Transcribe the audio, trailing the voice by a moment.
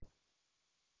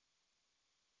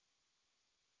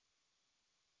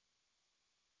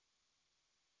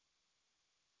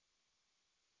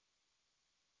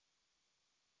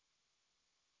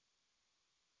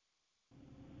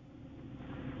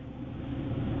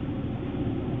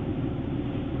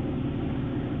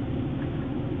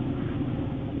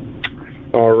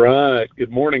All right. Good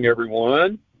morning,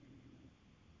 everyone.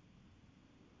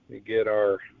 We get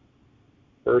our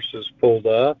verses pulled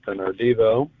up and our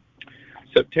Devo.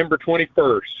 September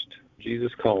 21st,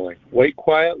 Jesus calling. Wait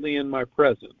quietly in my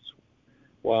presence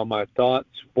while my thoughts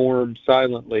form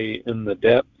silently in the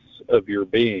depths of your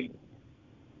being.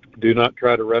 Do not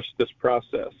try to rush this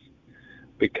process,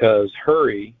 because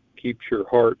hurry keeps your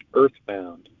heart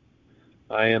earthbound.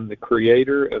 I am the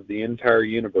creator of the entire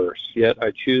universe, yet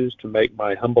I choose to make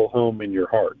my humble home in your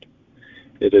heart.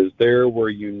 It is there where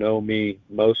you know me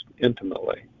most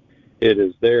intimately. It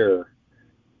is there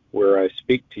where I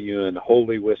speak to you in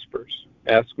holy whispers.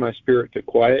 Ask my spirit to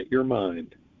quiet your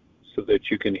mind so that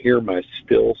you can hear my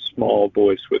still small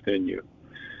voice within you.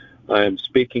 I am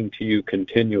speaking to you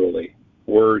continually,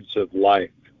 words of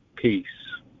life, peace,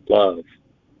 love.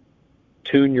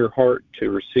 Tune your heart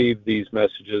to receive these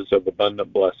messages of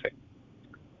abundant blessing.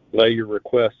 Lay your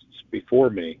requests before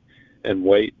me and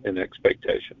wait in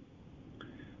expectation.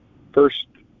 First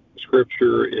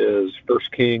scripture is 1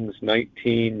 Kings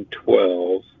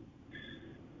 19:12.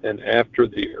 And after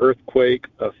the earthquake,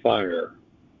 a fire,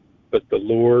 but the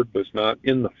Lord was not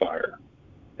in the fire.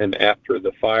 And after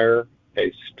the fire,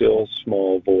 a still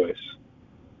small voice.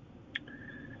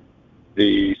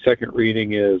 The second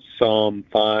reading is Psalm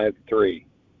 5:3.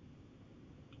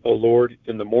 O Lord,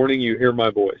 in the morning you hear my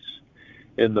voice.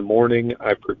 In the morning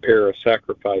I prepare a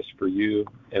sacrifice for you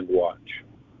and watch.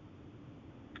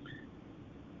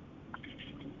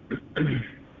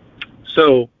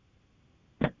 So,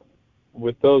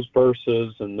 with those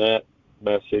verses and that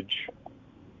message,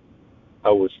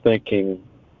 I was thinking,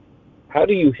 how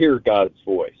do you hear God's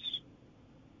voice?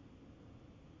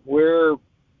 Where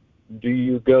do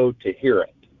you go to hear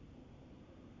it?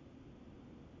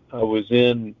 I was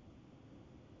in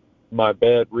my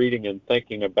bed reading and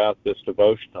thinking about this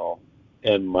devotional,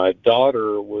 and my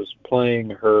daughter was playing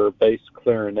her bass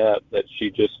clarinet that she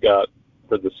just got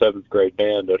for the 7th grade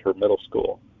band at her middle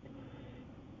school.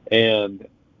 And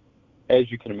as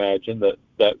you can imagine,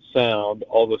 that sound,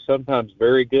 although sometimes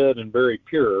very good and very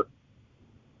pure,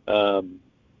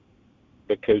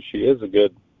 because she is a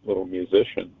good little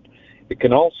musician, it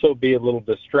can also be a little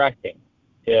distracting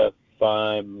if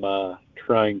I'm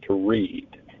trying to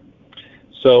read.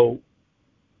 So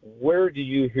where do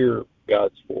you hear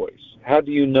God's voice? How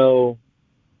do you know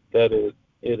that it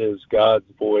is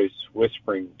God's voice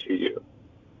whispering to you?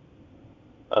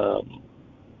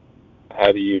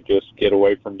 How do you just get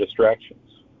away from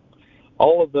distractions?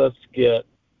 All of us get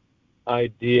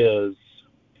ideas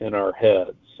in our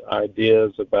heads,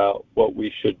 ideas about what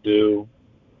we should do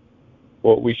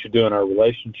in our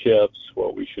relationships,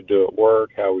 what we should do at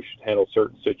work, how we should handle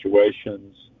certain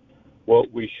situations,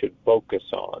 what we should focus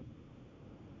on.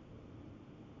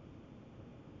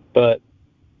 But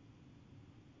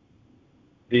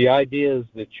the ideas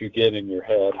that you get in your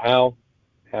head, how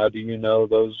do you know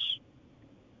those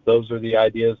are the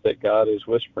ideas that God is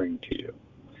whispering to you?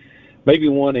 Maybe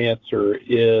one answer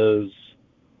is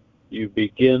you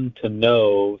begin to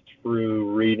know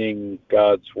through reading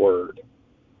God's Word.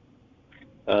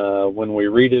 When we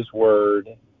read His Word,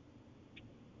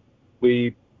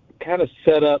 we kind of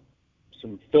set up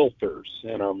some filters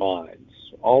in our minds.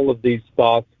 All of these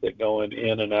thoughts that go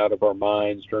in and out of our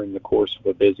minds during the course of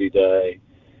a busy day,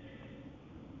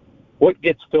 what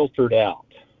gets filtered out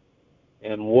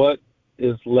and what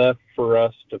is left for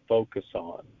us to focus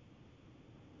on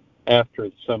after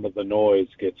some of the noise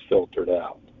gets filtered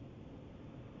out?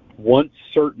 Once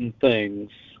certain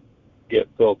things get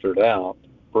filtered out,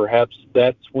 perhaps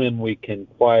that's when we can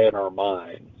quiet our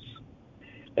minds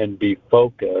and be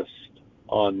focused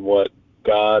on what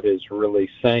God is really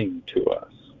saying to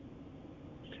us.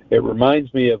 It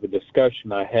reminds me of a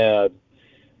discussion I had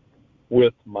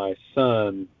with my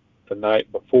son the night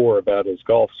before about his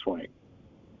golf swing.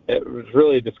 It was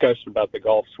really a discussion about the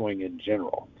golf swing in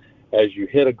general. As you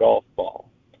hit a golf ball,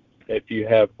 if you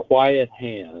have quiet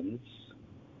hands,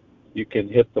 you can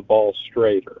hit the ball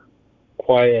straighter.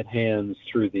 Quiet hands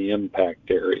through the impact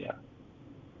area.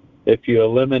 If you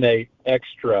eliminate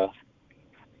extra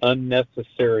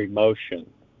unnecessary motion,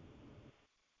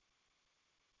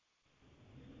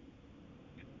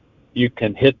 you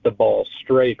can hit the ball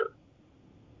straighter.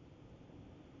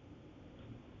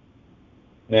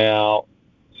 Now,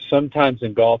 sometimes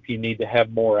in golf you need to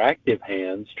have more active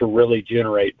hands to really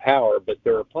generate power, but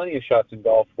there are plenty of shots in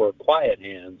golf where quiet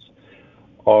hands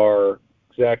are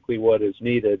exactly what is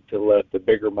needed to let the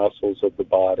bigger muscles of the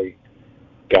body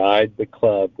guide the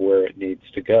club where it needs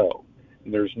to go.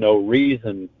 And there's no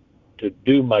reason to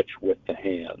do much with the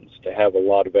hands, to have a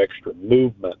lot of extra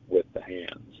movement with the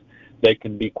hands. They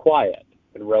can be quiet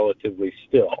and relatively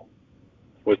still.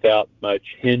 without much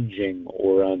hinging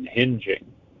or unhinging.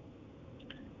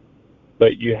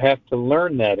 But you have to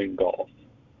learn that in golf.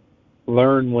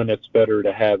 Learn when it's better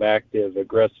to have active,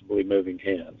 aggressively moving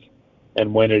hands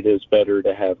and when it is better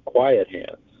to have quiet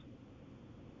hands.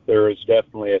 There is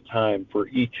definitely a time for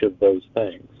each of those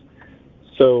things.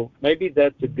 So maybe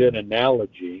that's a good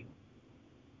analogy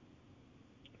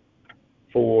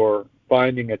for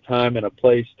finding a time and a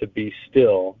place to be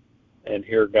still and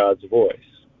hear God's voice.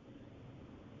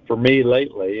 For me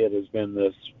lately, it has been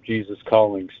this Jesus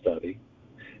Calling study,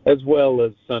 as well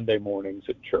as Sunday mornings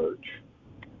at church,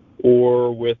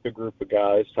 or with a group of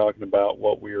guys talking about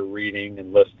what we are reading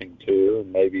and listening to,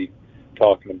 and maybe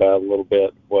talking about a little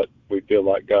bit what we feel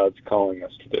like God's calling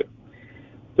us to do.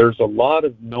 There's a lot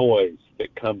of noise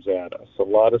that comes at us, a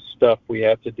lot of stuff we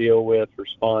have to deal with,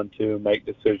 respond to, make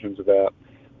decisions about,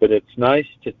 but it's nice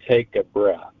to take a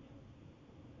breath,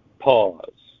 pause,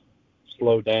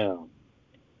 slow down,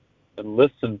 and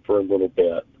listen for a little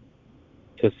bit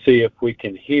to see if we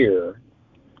can hear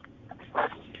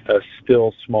a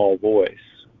still small voice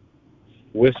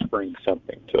whispering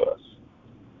something to us.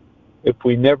 If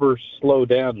we never slow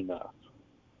down enough,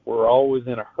 we're always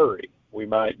in a hurry. We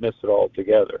might miss it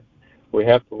altogether. We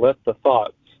have to let the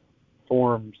thoughts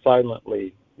form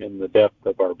silently in the depth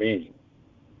of our being.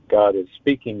 God is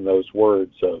speaking those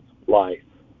words of life,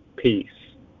 peace,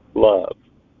 love.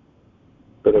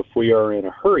 But if we are in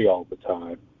a hurry all the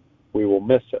time, we will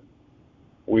miss it.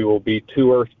 We will be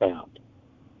too earthbound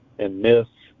and miss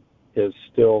his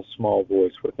still small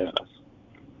voice within us.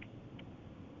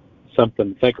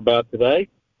 Something to think about today.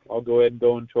 I'll go ahead and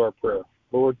go into our prayer.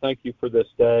 Lord, thank you for this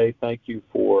day. Thank you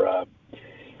for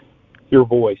your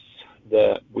voice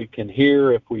that we can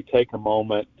hear if we take a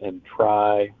moment and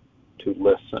try to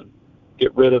listen.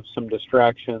 Get rid of some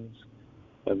distractions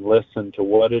and listen to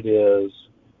what it is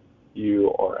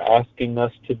you are asking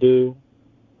us to do,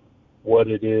 what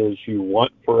it is you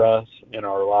want for us in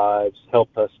our lives.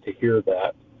 Help us to hear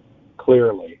that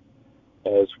clearly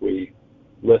as we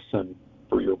listen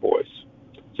for your voice.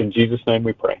 It's in Jesus' name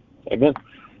we pray. Amen.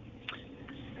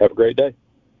 Have a great day.